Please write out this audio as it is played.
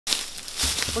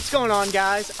What's going on,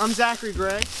 guys? I'm Zachary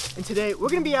Gray, and today we're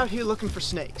going to be out here looking for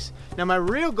snakes. Now, my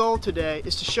real goal today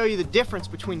is to show you the difference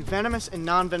between venomous and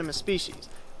non-venomous species.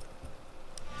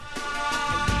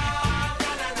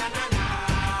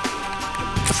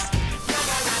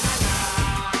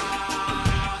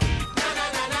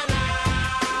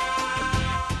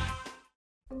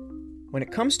 When it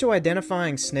comes to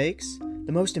identifying snakes,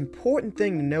 the most important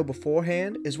thing to know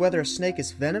beforehand is whether a snake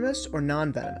is venomous or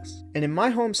non-venomous. And in my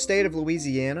home state of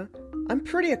Louisiana, I'm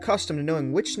pretty accustomed to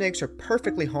knowing which snakes are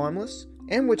perfectly harmless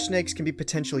and which snakes can be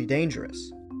potentially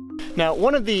dangerous. Now,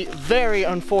 one of the very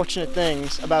unfortunate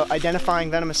things about identifying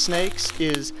venomous snakes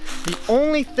is the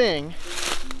only thing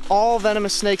all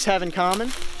venomous snakes have in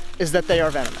common is that they are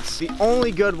venomous. The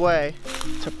only good way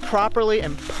to properly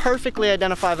and perfectly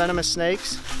identify venomous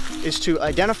snakes is to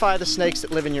identify the snakes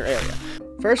that live in your area.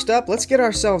 First up, let's get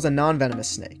ourselves a non-venomous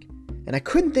snake. And I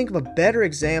couldn't think of a better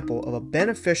example of a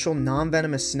beneficial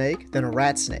non-venomous snake than a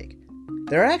rat snake.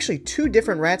 There are actually two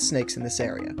different rat snakes in this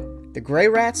area, the gray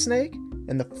rat snake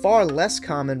and the far less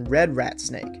common red rat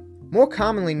snake, more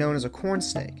commonly known as a corn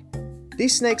snake.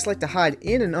 These snakes like to hide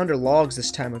in and under logs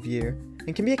this time of year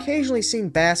and can be occasionally seen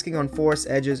basking on forest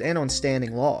edges and on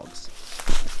standing logs.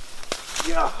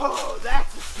 Yo,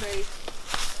 that's a snake!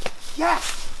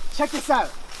 Yes! Check this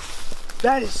out!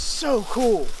 That is so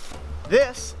cool!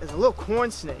 This is a little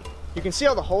corn snake. You can see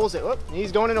all the holes that,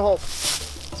 he's going in a hole.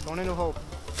 He's going in a hole.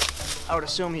 I would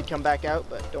assume he'd come back out,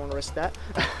 but don't want to risk that.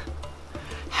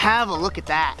 Have a look at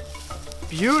that.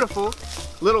 Beautiful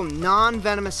little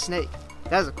non-venomous snake.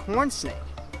 That is a corn snake.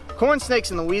 Corn snakes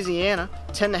in Louisiana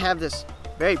tend to have this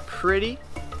very pretty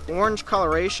orange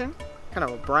coloration, kind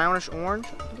of a brownish orange.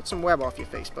 Get some web off your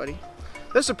face, buddy.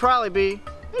 This would probably be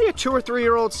maybe a 2 or 3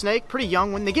 year old snake, pretty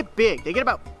young. When they get big, they get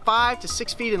about 5 to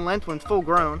 6 feet in length when full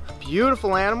grown.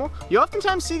 Beautiful animal. You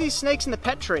oftentimes see these snakes in the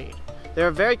pet trade. They're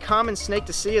a very common snake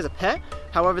to see as a pet.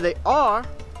 However, they are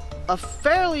a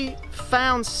fairly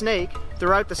found snake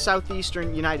throughout the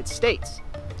southeastern United States.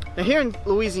 Now here in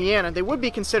Louisiana, they would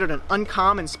be considered an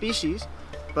uncommon species,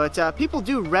 but people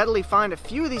do readily find a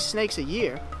few of these snakes a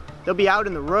year. They'll be out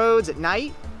in the roads at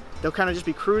night. They'll kind of just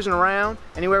be cruising around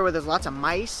anywhere where there's lots of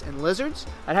mice and lizards.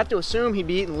 I'd have to assume he'd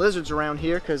be eating lizards around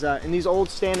here because in these old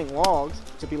standing logs,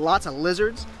 there'd be lots of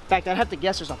lizards. In fact, I'd have to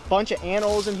guess there's a bunch of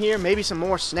animals in here, maybe some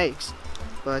more snakes.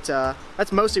 But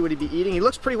that's mostly what he'd be eating. He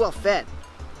looks pretty well fed.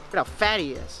 Look at how fat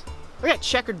he is. Look at that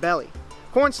checkered belly.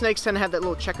 Corn snakes tend to have that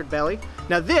little checkered belly.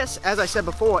 Now this, as I said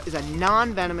before, is a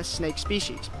non-venomous snake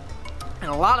species. And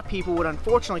a lot of people would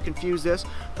unfortunately confuse this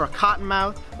for a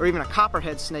cottonmouth or even a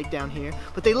copperhead snake down here,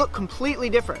 but they look completely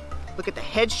different. Look at the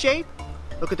head shape,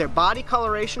 look at their body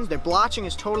colorations, their blotching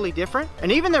is totally different,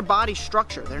 and even their body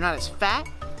structure. They're not as fat.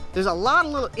 There's a lot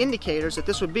of little indicators that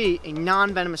this would be a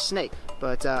non-venomous snake,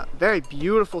 but very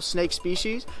beautiful snake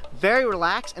species, very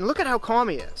relaxed, and look at how calm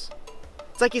he is.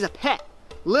 It's like he's a pet,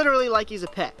 literally like he's a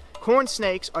pet. Corn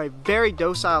snakes are a very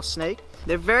docile snake.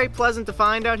 They're very pleasant to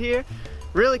find out here.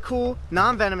 Really cool,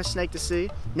 non-venomous snake to see.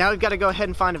 Now we've got to go ahead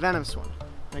and find a venomous one.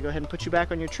 I'm gonna go ahead and put you back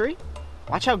on your tree.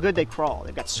 Watch how good they crawl.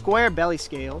 They've got square belly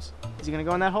scales. Is he gonna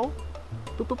go in that hole?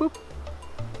 Boop, boop, boop.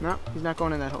 No, he's not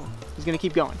going in that hole. He's gonna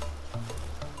keep going.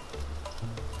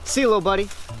 See you, little buddy.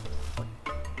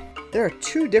 There are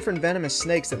two different venomous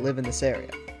snakes that live in this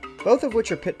area, both of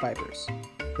which are pit vipers.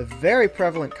 The very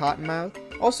prevalent cottonmouth,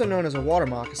 also known as a water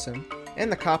moccasin,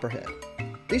 and the copperhead.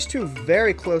 These two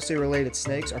very closely related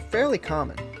snakes are fairly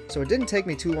common, so it didn't take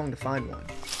me too long to find one.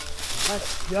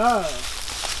 Let's go!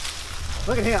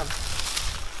 Look at him.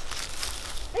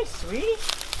 Hey, sweetie.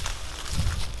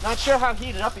 Not sure how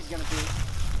heated up he's gonna be.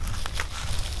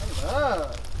 Hello.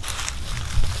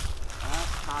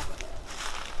 That's copperhead.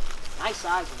 Nice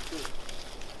size one too.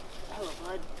 Hello,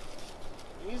 bud.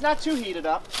 He's not too heated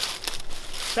up.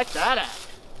 Check that out.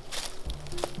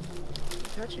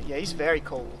 Touch it? Yeah, he's very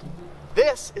cold.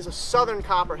 This is a southern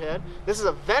copperhead. This is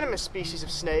a venomous species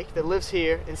of snake that lives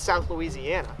here in South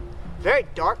Louisiana. Very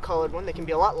dark colored one. They can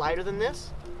be a lot lighter than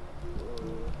this.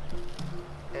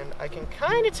 And I can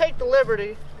kind of take the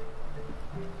liberty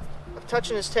of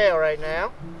touching his tail right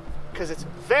now because it's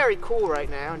very cool right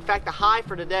now. In fact, the high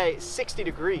for today is 60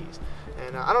 degrees.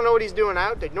 And I don't know what he's doing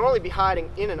out. They'd normally be hiding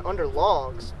in and under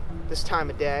logs this time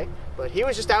of day, but he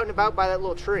was just out and about by that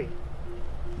little tree.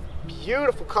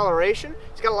 Beautiful coloration.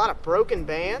 He's got a lot of broken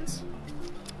bands.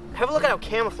 Have a look at how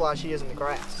camouflaged he is in the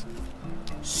grass.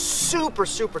 Super,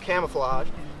 super camouflaged.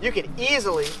 You could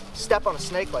easily step on a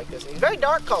snake like this. And he's very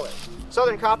dark colored.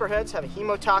 Southern copperheads have a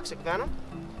hemotoxic venom.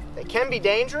 They can be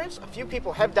dangerous. A few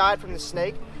people have died from this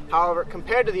snake. However,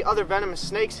 compared to the other venomous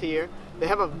snakes here, they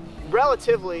have a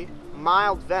relatively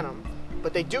mild venom.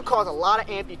 but they do cause a lot of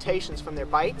amputations from their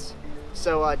bites.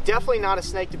 So definitely not a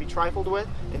snake to be trifled with,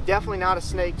 and definitely not a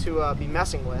snake to be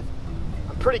messing with.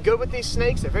 I'm pretty good with these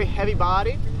snakes. They're very heavy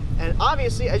bodied, and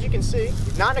obviously, as you can see,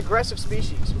 not an aggressive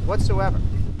species whatsoever.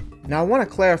 Now I want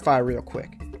to clarify real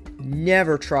quick.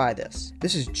 Never try this.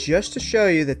 This is just to show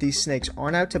you that these snakes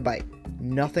aren't out to bite,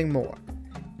 nothing more.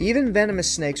 Even venomous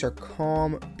snakes are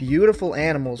calm, beautiful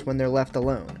animals when they're left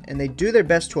alone, and they do their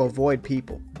best to avoid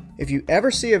people. If you ever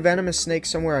see a venomous snake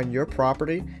somewhere on your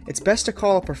property, it's best to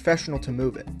call a professional to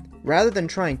move it, rather than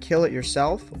try and kill it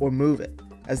yourself or move it,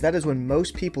 as that is when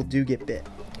most people do get bit.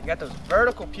 You got those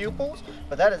vertical pupils,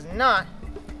 but that is not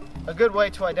a good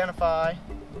way to identify,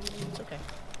 it's okay,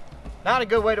 not a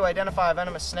good way to identify a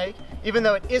venomous snake, even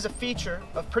though it is a feature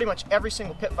of pretty much every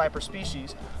single pit viper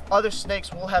species. Other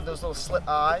snakes will have those little slit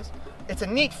eyes. It's a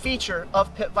neat feature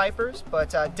of pit vipers,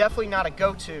 but definitely not a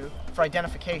go-to for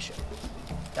identification.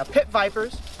 Now, pit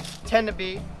vipers tend to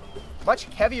be much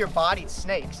heavier bodied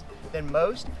snakes than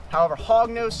most. However,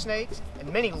 hognose snakes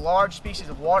and many large species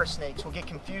of water snakes will get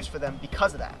confused for them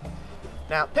because of that.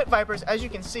 Now, pit vipers, as you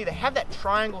can see, they have that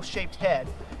triangle shaped head,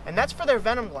 and that's for their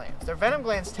venom glands. Their venom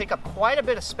glands take up quite a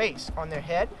bit of space on their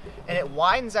head, and it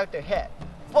widens out their head.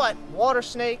 But water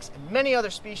snakes and many other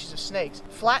species of snakes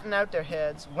flatten out their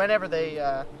heads whenever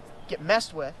they get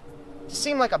messed with to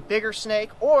seem like a bigger snake,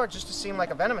 or just to seem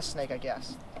like a venomous snake, I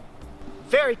guess.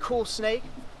 Very cool snake,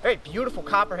 very beautiful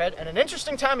copperhead, and an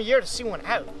interesting time of year to see one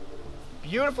out.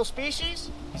 Beautiful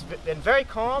species. He's been very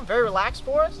calm, very relaxed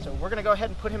for us, so we're gonna go ahead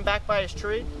and put him back by his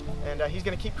tree, and he's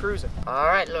gonna keep cruising. All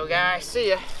right, little guy, see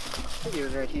ya. I think he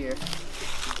was right here.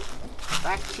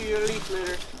 Back to your leaf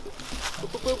litter.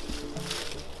 Boop, boop, boop.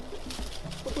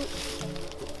 Boop,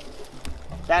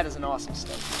 boop. That is an awesome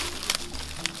snake.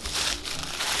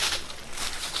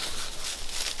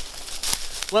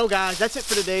 Well guys, that's it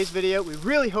for today's video. We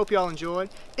really hope you all enjoyed.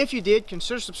 If you did,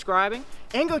 consider subscribing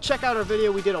and go check out our video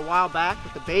we did a while back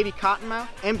with the baby cottonmouth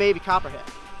and baby copperhead.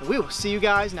 And we will see you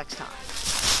guys next time.